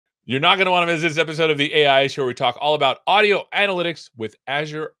You're not going to want to miss this episode of the AI Show where we talk all about audio analytics with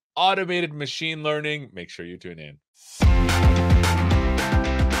Azure Automated Machine Learning. Make sure you tune in.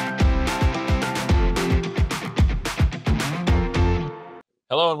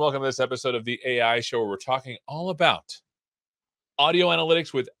 Hello and welcome to this episode of the AI Show where we're talking all about audio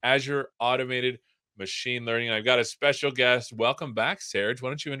analytics with Azure Automated Machine Learning. And I've got a special guest. Welcome back, Serge. Why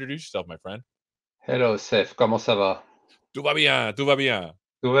don't you introduce yourself, my friend? Hello, Seth. Comment ça va? Tout va bien, tout va bien.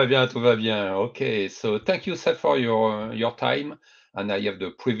 Tout va bien, tout va bien. Okay, so thank you, Seth, for your time. And I have the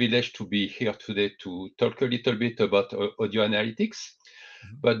privilege to be here today to talk a little bit about audio analytics.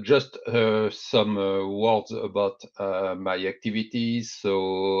 But just some words about my activities.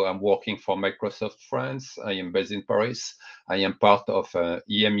 So I'm working for Microsoft France. I am based in Paris. I am part of an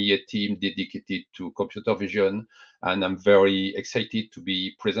EMEA team dedicated to computer vision. And I'm very excited to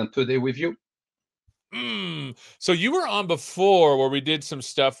be present today with you. So you were on before where we did some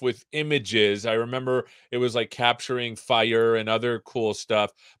stuff with images. I remember it was like capturing fire and other cool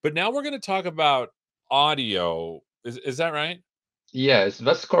stuff. But now we're going to talk about audio. Is that right? Yes,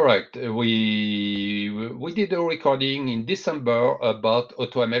 that's correct. We did a recording in December about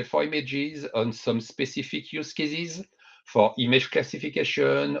AutoML for images on some specific use cases for image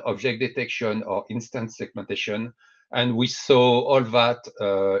classification, object detection, or instance segmentation, and we saw all that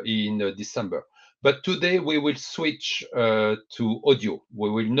in December. But today we will switch to audio. We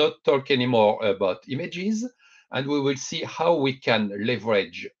will not talk anymore about images, and we will see how we can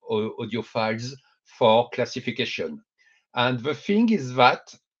leverage audio files for classification. And the thing is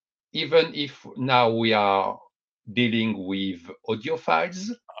that even if now we are dealing with audio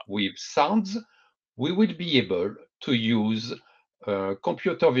files, with sounds, we will be able to use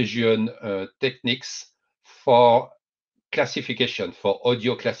computer vision techniques for classification, for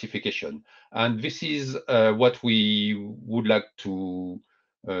audio classification. And this is what we would like to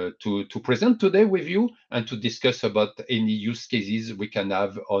present today with you and to discuss about any use cases we can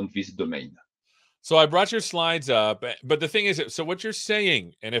have on this domain. So I brought your slides up, but the thing is, so what you're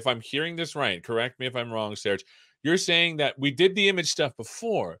saying, and if I'm hearing this right, correct me if I'm wrong, Serge, you're saying that we did the image stuff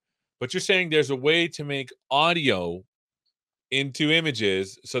before, but you're saying there's a way to make audio into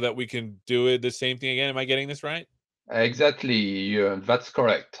images so that we can do it the same thing again. Am I getting this right? Exactly, that's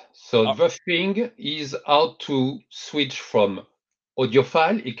correct. So Uh, the thing is how to switch from audio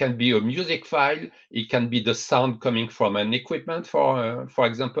file. It can be a music file. It can be the sound coming from an equipment, for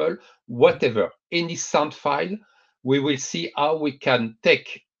example, whatever, any sound file. We will see how we can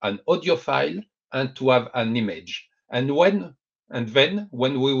take an audio file and to have an image. And then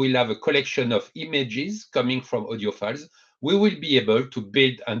when we will have a collection of images coming from audio files, we will be able to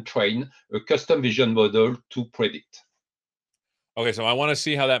build and train a custom vision model to predict. okay, so I want to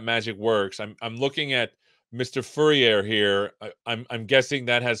see how that magic works. I'm looking at Mr. Fourier here. I'm guessing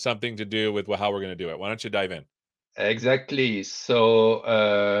that has something to do with how we're going to do it. Why don't you dive in? Exactly. So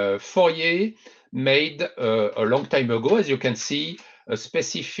Fourier made a long time ago, as you can see, a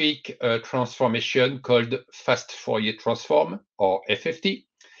specific transformation called fast Fourier transform, or FFT.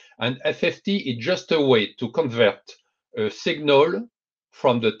 And FFT is just a way to convert a signal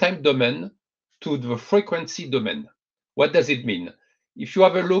from the time domain to the frequency domain. What does it mean? If you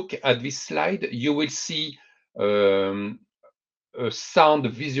have a look at this slide, you will see um, a sound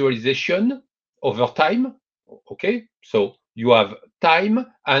visualization over time. Okay, so you have time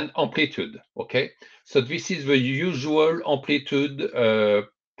and amplitude. Okay, so this is the usual amplitude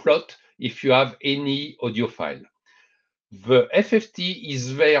plot if you have any audio file. The FFT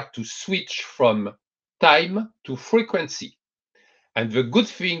is there to switch from time to frequency. And the good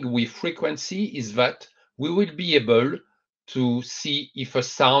thing with frequency is that we will be able to see if a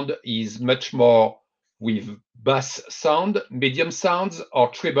sound is much more with bass sound, medium sounds, or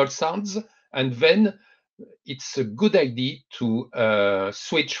treble sounds. And then it's a good idea to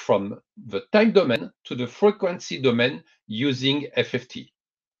switch from the time domain to the frequency domain using FFT.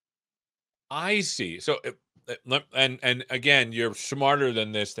 I see. So, and again, you're smarter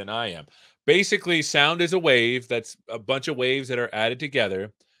than this than I am. Basically, sound is a wave. That's a bunch of waves that are added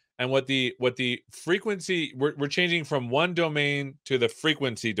together. And what the frequency we're changing from one domain to the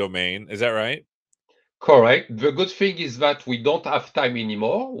frequency domain. Is that right? Correct. The good thing is that we don't have time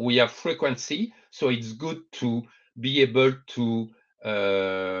anymore. We have frequency. So it's good to be able to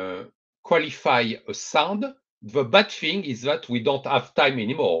qualify a sound. The bad thing is that we don't have time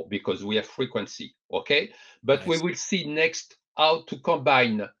anymore because we have frequency. Okay. But I we see. will see next how to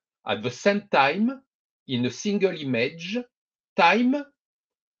combine at the same time in a single image time,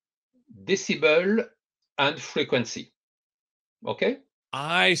 decibel, and frequency. Okay.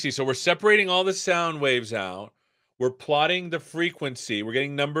 I see. So we're separating all the sound waves out. we're plotting the frequency. We're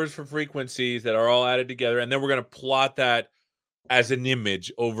getting numbers for frequencies that are all added together, and then we're going to plot that as an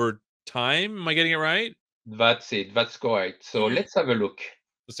image over time. Am I getting it right? That's it. That's correct. So let's have a look.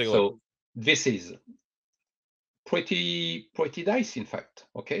 Let's take a look. So this is pretty nice, in fact.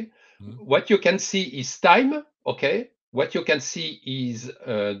 Okay. Mhm. What you can see is time. Okay. What you can see is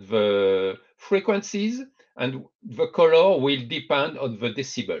the frequencies, and the color will depend on the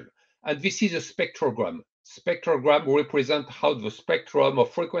decibel. And this is a spectrogram. Spectrogram represent how the spectrum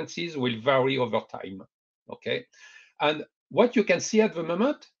of frequencies will vary over time. Okay. And what you can see at the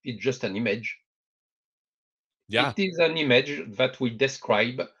moment is just an image. Yeah. It is an image that will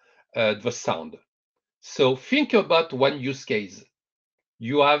describe the sound. So think about one use case.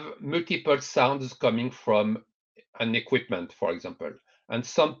 You have multiple sounds coming from an equipment, for example. And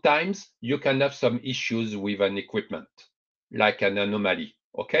sometimes you can have some issues with an equipment, like an anomaly.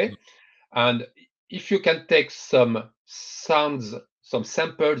 Okay. And if you can take some sounds, some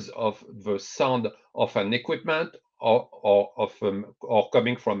samples of the sound of an equipment or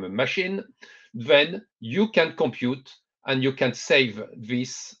coming from a machine, then you can compute and you can save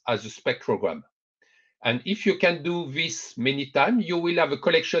this as a spectrogram. And if you can do this many times, you will have a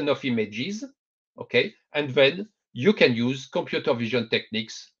collection of images, okay? And then you can use computer vision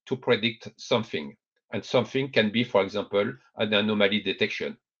techniques to predict something. And something can be, for example, an anomaly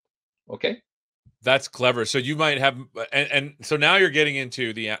detection, okay? That's clever. So you might have, and so now you're getting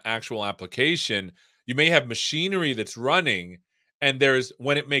into the actual application. You may have machinery that's running, and there's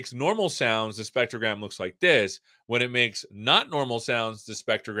when it makes normal sounds, the spectrogram looks like this. When it makes not normal sounds, the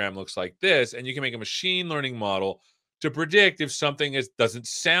spectrogram looks like this. And you can make a machine learning model to predict if something doesn't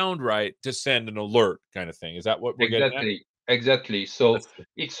sound right to send an alert, kind of thing. Is that what we're getting at? Exactly, exactly. So That's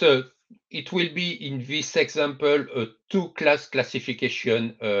it's a it will be in this example a two-class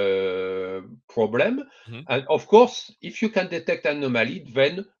classification problem. Mhm. And of course, if you can detect anomaly,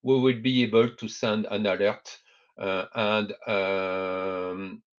 then we will be able to send an alert, uh, and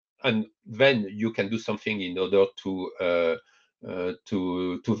and then you can do something in order to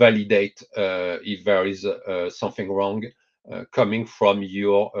validate if there is something wrong coming from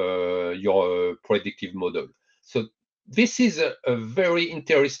your predictive model. So this is a very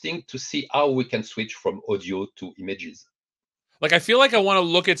interesting to see how we can switch from audio to images. Like, I feel like I want to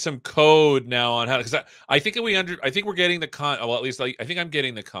look at some code now on how, because I think I think we're getting the well, at least like I think I'm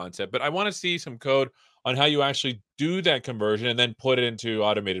getting the concept, but I want to see some code on how you actually do that conversion and then put it into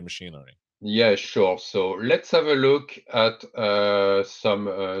automated machine learning. Yeah, sure. So let's have a look at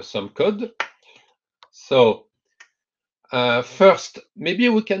some code. So first, maybe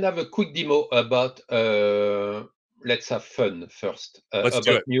we can have a quick demo about. Let's have fun first Let's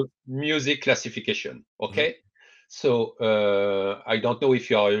do about it. music classification. Mhm, Okay. So I don't know if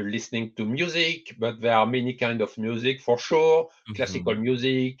you are listening to music, but there are many kind of music for sure. Classical mhm.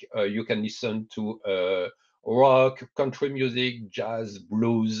 music. You can listen to rock, country music, jazz,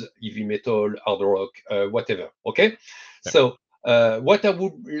 blues, heavy metal, hard rock, whatever. Okay. Okay. So what I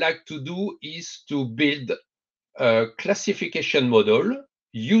would like to do is to build a classification model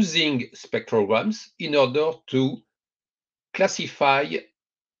using spectrograms in order to classify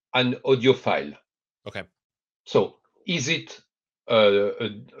an audio file. Okay. So is it a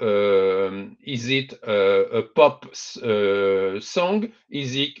pop song?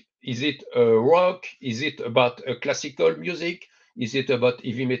 Is it a rock? Is it about a classical music? Is it about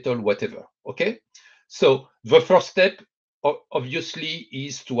heavy metal? Whatever. Okay. So the first step, obviously,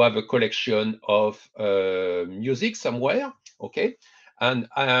 is to have a collection of music somewhere. Okay. And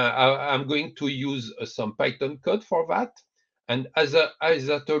I'm going to use some Python code for that. And as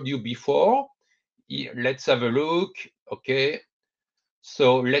I told you before, let's have a look. Okay.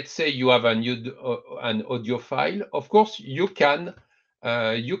 So let's say you have an audio file. Of course, you can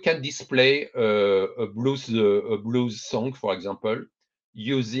display a blues song, for example,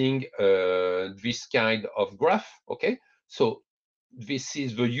 using this kind of graph. Okay. So this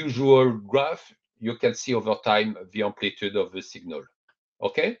is the usual graph. You can see over time the amplitude of the signal.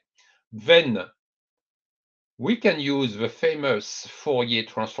 Okay. Then we can use the famous Fourier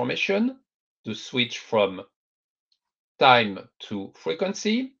transformation to switch from time to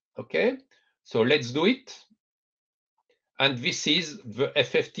frequency. Okay, so let's do it. And this is the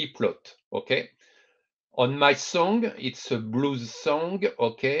FFT plot. Okay, on my song, it's a blues song.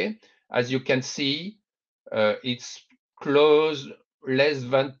 Okay, as you can see, it's close less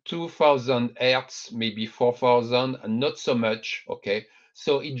than 2000 hertz, maybe 4000, and not so much. Okay,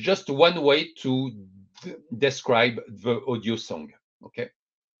 so it's just one way to describe the audio song. Okay,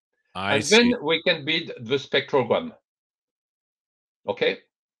 I and then see. we can build the spectrogram. Okay.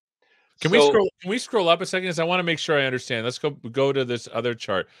 Can we scroll up a second? Because I want to make sure I understand. Let's go to this other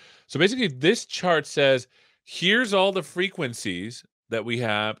chart. So basically, this chart says, here's all the frequencies that we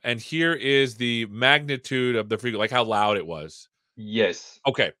have, and here is the magnitude of the frequency, like how loud it was. Yes,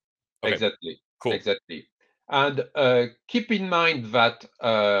 Okay. Okay. exactly, Cool. exactly. And keep in mind that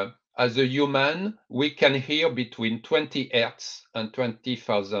as a human, we can hear between 20 hertz and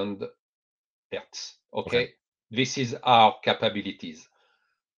 20,000 hertz. Okay. Okay, this is our capabilities.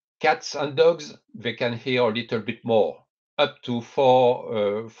 Cats and dogs, they can hear a little bit more, up to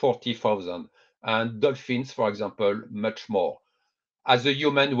 40,000. And dolphins, for example, much more. As a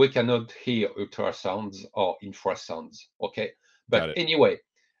human, we cannot hear ultrasounds or infrasounds. Okay, Got but it. anyway,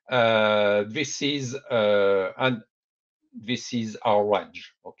 this is our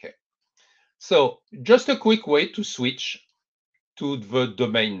range. Okay, so just a quick way to switch to the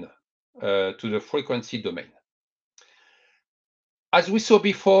domain, to the frequency domain. As we saw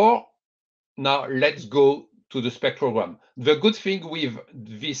before, now let's go to the spectrogram. The good thing with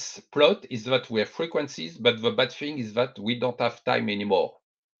this plot is that we have frequencies, but the bad thing is that we don't have time anymore.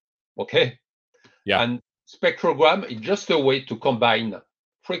 Okay? Yeah. And spectrogram is just a way to combine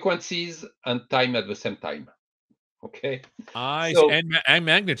frequencies and time at the same time. Okay? So, And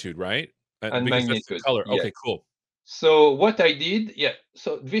magnitude, right? and Because that's the magnitude. color. Yes. Okay, cool. So what I did, yeah,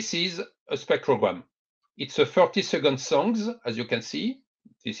 so this is a spectrogram. It's a 30-second songs, as you can see.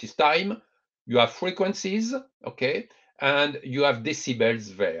 This is time. You have frequencies, okay, and you have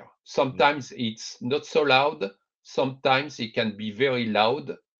decibels there. Sometimes it's not so loud. Sometimes it can be very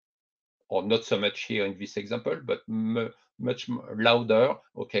loud, or not so much here in this example, but much louder,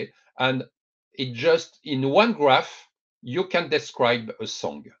 okay. And it just, in one graph, you can describe a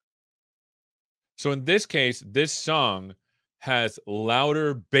song. So in this case, this song has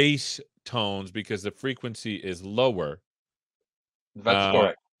louder bass tones because the frequency is lower. That's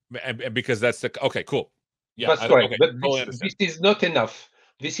correct. And because that's the okay, cool. Yeah, That's correct. okay, But totally this understand. is not enough.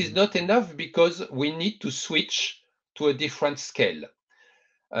 This is Mhm. not enough because we need to switch to a different scale.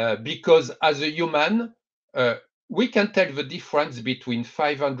 Because as a human, uh, we can tell the difference between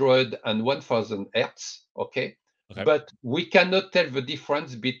 500 and 1000 hertz, okay? Okay. But we cannot tell the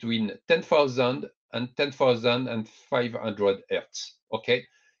difference between 10,000 and 10,500 hertz, okay?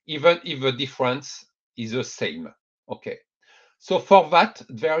 Even if the difference is the same, okay? So for that,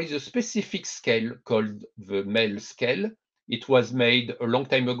 there is a specific scale called the MEL scale. It was made a long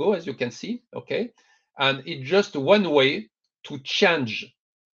time ago, as you can see, okay? And it's just one way to change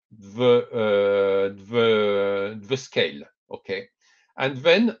the scale, okay? And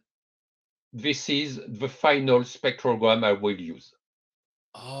then this is the final spectrogram I will use.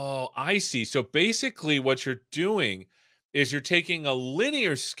 Oh, I see. So basically, what you're doing is you're taking a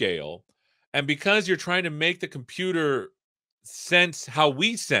linear scale, and because you're trying to make the computer sense how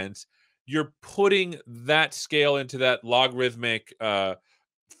we sense, you're putting that scale into that logarithmic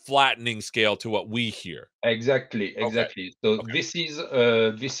flattening scale to what we hear. Exactly, Okay. exactly. So Okay. this is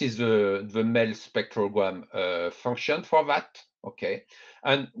the MEL spectrogram function for that. Okay,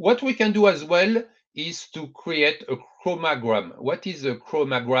 and what we can do as well is to create a chromagram. What is a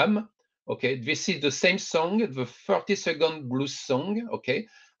chromagram? Okay, this is the same song, the 30-second blues song. Okay,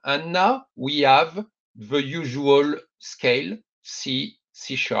 and now we have the usual scale: C,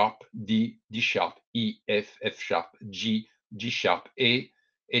 C sharp, D, D sharp, E, F, F sharp, G, G sharp, A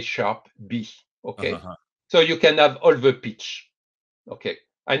sharp, B. Okay, Uh-huh. so you can have all the pitch, okay?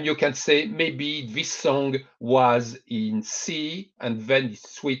 And you can say maybe this song was in C and then it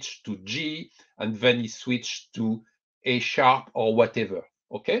switched to G and then it switched to A sharp or whatever,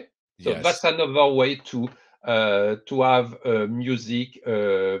 okay? So that's Yes. another way to have music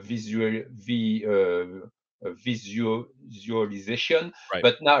visualization. Right.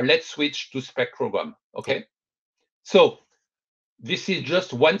 But now let's switch to spectrogram, Cool. okay? So this is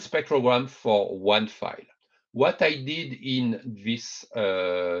just one spectrogram for one file. What I did in this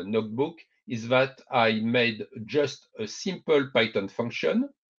notebook is that I made just a simple Python function.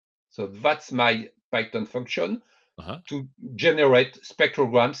 So that's my Python function Uh-huh. to generate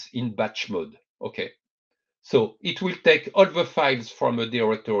spectrograms in batch mode. Okay. So it will take all the files from a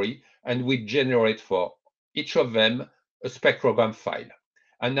directory and we generate for each of them a spectrogram file.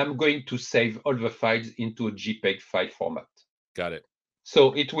 And I'm going to save all the files into a JPEG file format. Got it.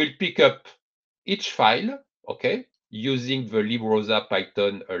 So it will pick up each file, okay, using the librosa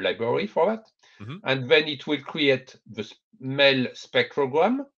Python library for that. Hmm. And then it will create the MEL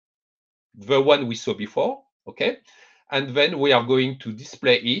spectrogram, the one we saw before, okay? And then we are going to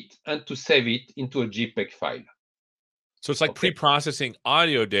display it and to save it into a JPEG file. So it's like Okay. pre-processing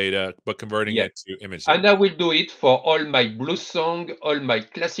audio data, but converting Yes. it to image And data. I will do it for all my blues song, all my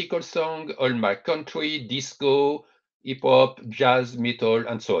classical song, all my country, disco, hip hop, jazz, metal,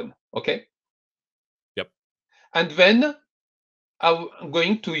 and so on. Okay. Yep. And then I'm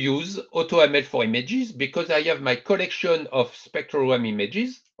going to use AutoML for images because I have my collection of spectrogram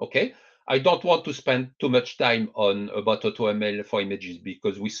images. Okay. I don't want to spend too much time on about AutoML for images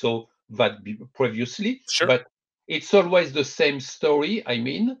because we saw that previously, Sure. but it's always the same story. I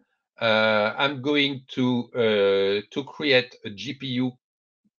mean, I'm going to create a GPU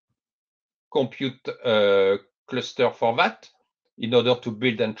compute cluster for that in order to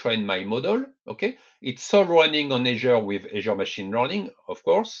build and train my model. Okay, it's all running on Azure with Azure Machine Learning, of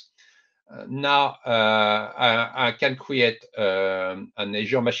course. Now I can create an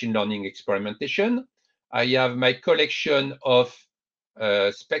Azure Machine Learning experimentation. I have my collection of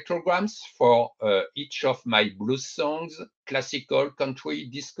spectrograms for each of my blues songs, classical, country,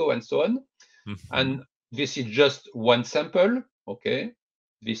 disco, and so on. Mhm. And this is just one sample. Okay.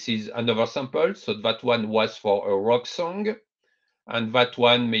 This is another sample. So that one was for a rock song, and that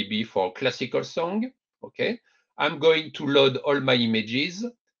one maybe for classical song. Okay. I'm going to load all my images,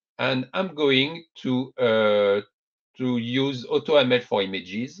 and I'm going to use AutoML for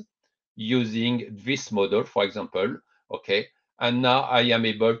images using this model, for example. Okay. And now I am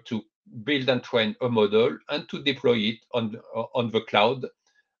able to build and train a model and to deploy it on the cloud.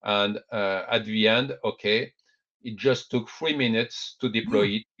 And at the end, okay, it just took 3 minutes to deploy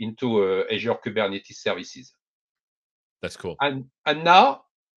Mm. it into Azure Kubernetes services. That's cool. And now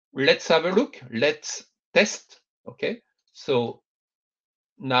let's have a look. Let's test. Okay. So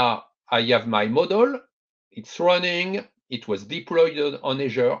now I have my model. It's running. It was deployed on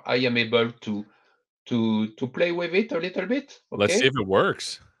Azure. I am able to play with it a little bit. Let's see Okay. if it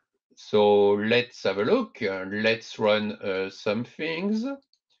works. So let's have a look. Let's run some things.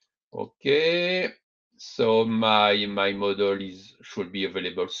 Okay. So my model should be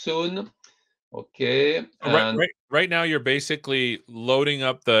available soon. Okay. Right, And right now, you're basically loading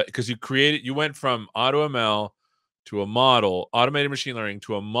up the because you went from AutoML to a model, automated machine learning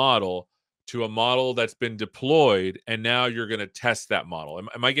to a model that's been deployed, and now you're going to test that model.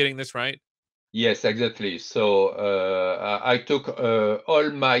 Am I getting this right? yes, exactly. So I took all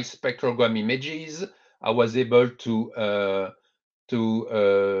my spectrogram images. I was able to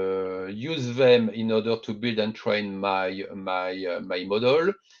use them in order to build and train my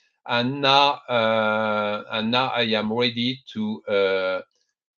model. And now I am ready to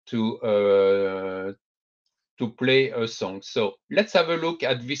to play a song. So let's have a look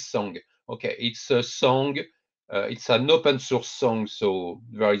at this song. Okay, it's a song. It's an open source song, so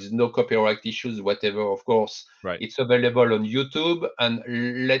there is no copyright issues, whatever. Of course, Right. it's available on YouTube, and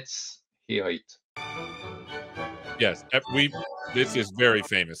let's hear it. Yes. This is very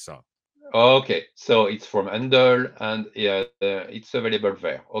famous song. Okay, so it's from Handel, and it's available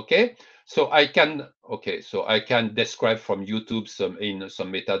there. Okay, so I can describe from YouTube some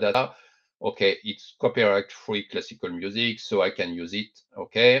metadata. Okay, it's copyright free classical music, so I can use it.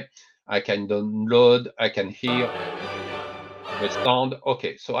 Okay, I can download, I can hear the sound.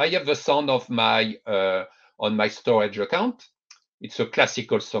 Okay, so I have the sound of my on my storage account. It's a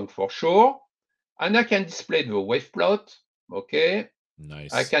classical song for sure, and I can display the wave plot. Okay, I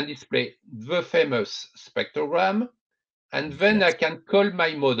Nice. can display the famous spectrogram, and then I Yes. can call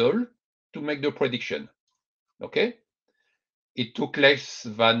my model to make the prediction. Okay. It took less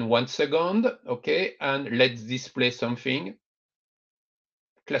than 1 second. Okay. And let's display something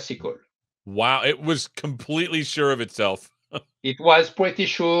classical. Wow. It was completely sure of itself. It was pretty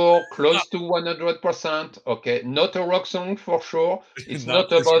sure, close to 100%. Okay, not a rock song for sure. It's Not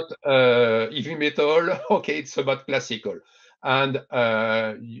not for sure. about heavy metal. Okay, it's about classical. And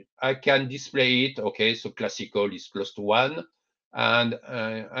I can display it. Okay, so classical is close to 1.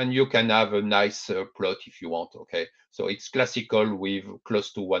 And you can have a nice plot if you want. Okay, so it's classical with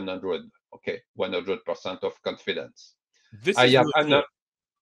close to 100. Okay, 100% of confidence. This I is have really an, cool.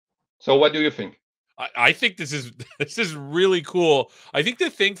 so what do you think? I think this is this is really cool. I think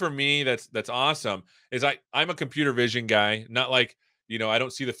the thing for me that's awesome is I'm a computer vision guy. Not like I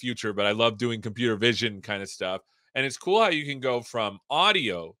don't see the future, but I love doing computer vision kind of stuff. And it's cool how you can go from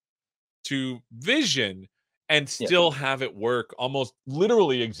audio to vision and Yeah, still have it work almost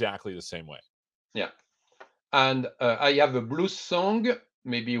literally exactly the same way. yeah. And I have a blues song.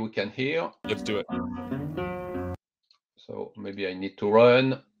 Maybe we can hear. Let's do it. So maybe I need to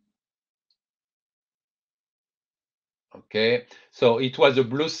run. Okay. So it was a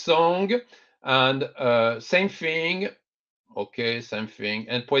blues song, and same thing. Okay, same thing.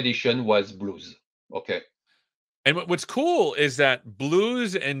 And prediction was blues. Okay. And what's cool is that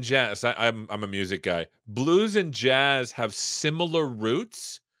blues and jazz. I'm a music guy. Blues and jazz have similar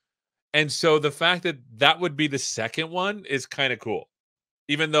roots, and so the fact that that would be the second one is kind of cool,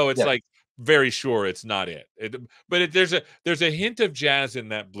 even though it's Yeah. like very sure it's not it. There's a hint of jazz in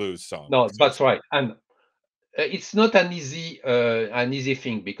that blues song. No, So that's right. And it's not an easy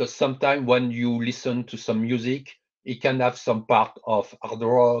thing, because sometimes when you listen to some music, it can have some part of hard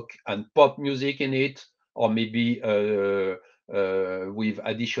rock and pop music in it, or maybe with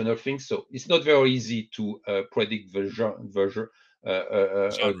additional things. So it's not very easy to predict the genre.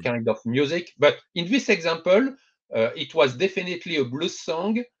 kind of music. But in this example, it was definitely a blues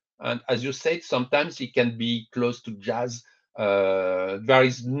song, and as you said, sometimes it can be close to jazz. There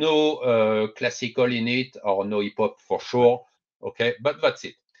is no classical in it, or no hip hop for sure. Okay, but that's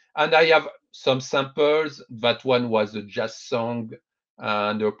it. And I have some samples. That one was a jazz song,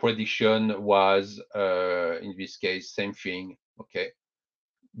 and the prediction was, in this case, same thing. Okay,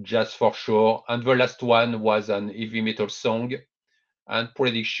 jazz for sure. And the last one was an heavy metal song. And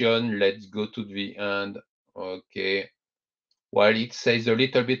prediction, let's go to the end. Okay, while it says a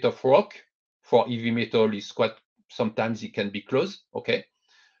little bit of rock, for heavy metal is quite, sometimes it can be close. Okay,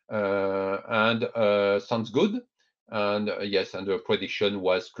 and sounds good. And yes, and the prediction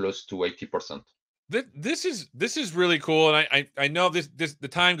was close to 80%. This is really cool, and I know this the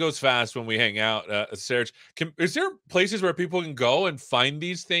time goes fast when we hang out, Serge. Is there places where people can go and find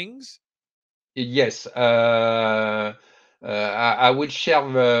these things? Yes, I will share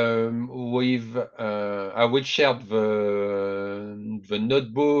I will share the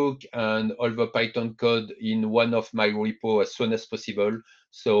notebook and all the Python code in one of my repo as soon as possible,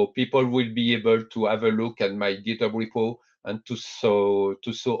 so people will be able to have a look at my GitHub repo and to saw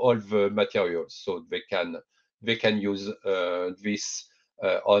all the materials, so they can use this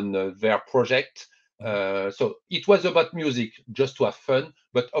on their project. Mhm. So it was about music, just to have fun.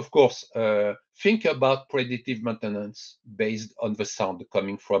 But of course, think about predictive maintenance based on the sound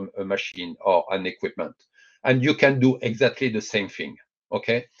coming from a machine or an equipment. And you can do exactly the same thing.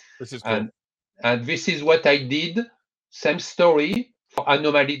 Okay. This is cool. And and this is what I did. Same story for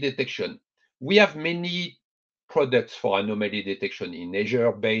anomaly detection. We have many products for anomaly detection in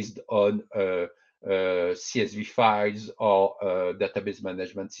Azure based on CSV files or database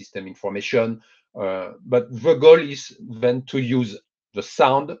management system information. But the goal is then to use the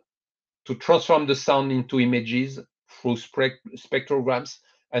sound, to transform the sound into images through spectrograms,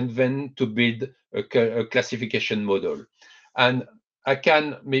 and then to build a classification model. And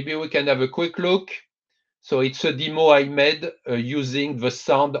maybe we can have a quick look. So it's a demo I made using the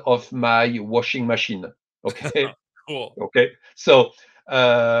sound of my washing machine. Okay. Cool. Okay. So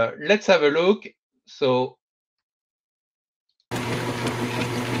let's have a look. So, Yep.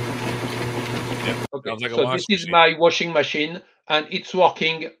 okay. Sounds like a So this washing is machine. my washing machine, and it's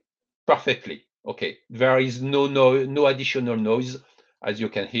working perfectly. Okay. There is no additional noise, as you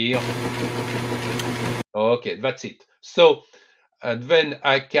can hear. Okay, that's it. So, and then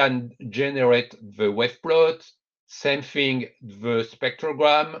I can generate the wave plot. Same thing, the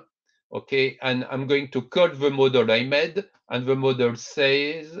spectrogram. Okay, and I'm going to call the model I made, and the model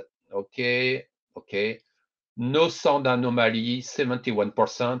says, okay, no sound anomaly,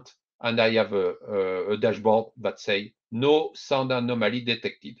 71%, and I have a dashboard that say no sound anomaly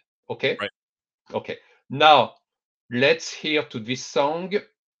detected. Okay, Right. okay. Now let's hear to this song,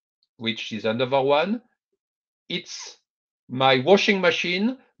 which is another one. It's my washing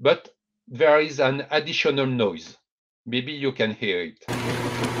machine, but there is an additional noise. Maybe you can hear it.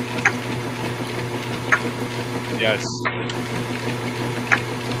 Yes.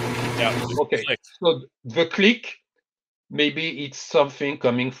 Yeah. Just Okay, click. so the click, maybe it's something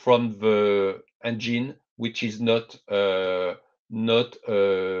coming from the engine, which is not Not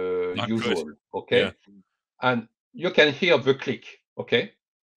good. usual. Yeah. Okay, and you can hear the click. Okay,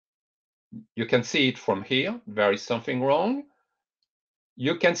 you can see it from here. There is something wrong.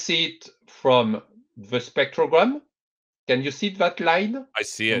 You can see it from the spectrogram. Can you see that line? I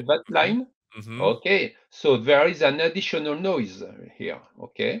see On it. that Mhm. line? Mhm. Okay, so there is an additional noise here.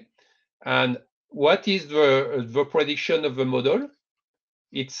 Okay, and what is the prediction of the model?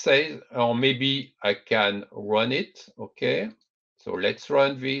 It says, or maybe I can run it. Okay, so let's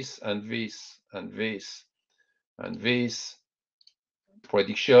run this and this and this and this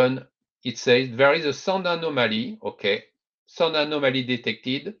prediction. It says there is a sound anomaly. Okay, sound anomaly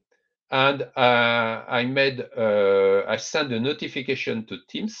detected. And I sent a notification to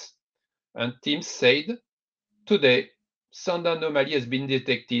Teams, and Teams said, today, sound anomaly has been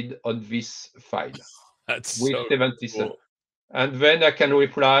detected on this file That's with so 77. cool. And then I can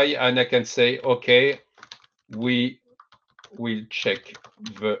reply and I can say, okay, we will check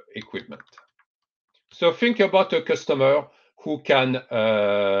the equipment. So think about a customer who can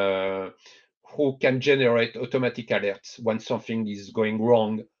generate automatic alerts when something is going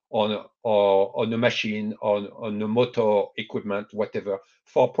wrong on a machine, on a motor equipment, whatever.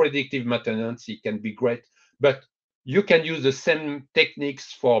 For predictive maintenance, it can be great, but you can use the same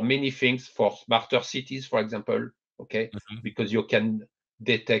techniques for many things, for smarter cities, for example, okay? Mhm. Because you can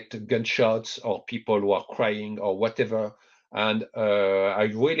detect gunshots or people who are crying or whatever. And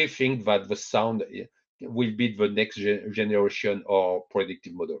I really think that the sound will be the next generation of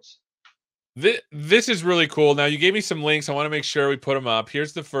predictive models. This is really cool. Now you gave me some links. I want to make sure we put them up.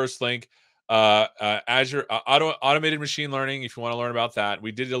 Here's the first link. Azure automated machine learning. If you want to learn about that,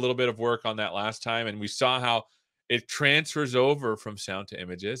 we did a little bit of work on that last time, and we saw how it transfers over from sound to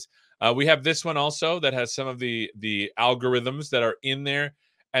images. We have this one also that has some of the algorithms that are in there,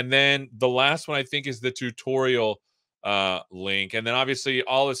 and then the last one I think is the tutorial link, and then obviously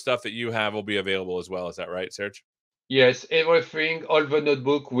all the stuff that you have will be available as well. Is that right, Serge? Yes, everything, all the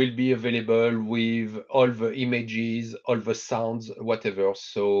notebook will be available with all the images, all the sounds, whatever.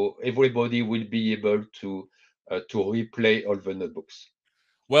 So everybody will be able to replay all the notebooks.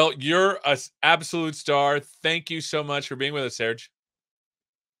 Well, you're an absolute star. Thank you so much for being with us, Serge.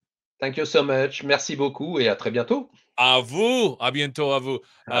 Thank you so much. Merci beaucoup et à très bientôt. À vous. À bientôt à vous.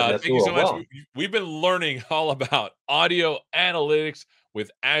 À Thank bientôt. you Au so much. revoir. We've been learning all about audio analytics with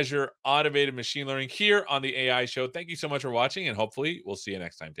Azure Automated Machine Learning here on the AI Show. Thank you so much for watching, and hopefully we'll see you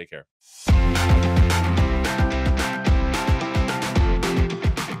next time. Take care.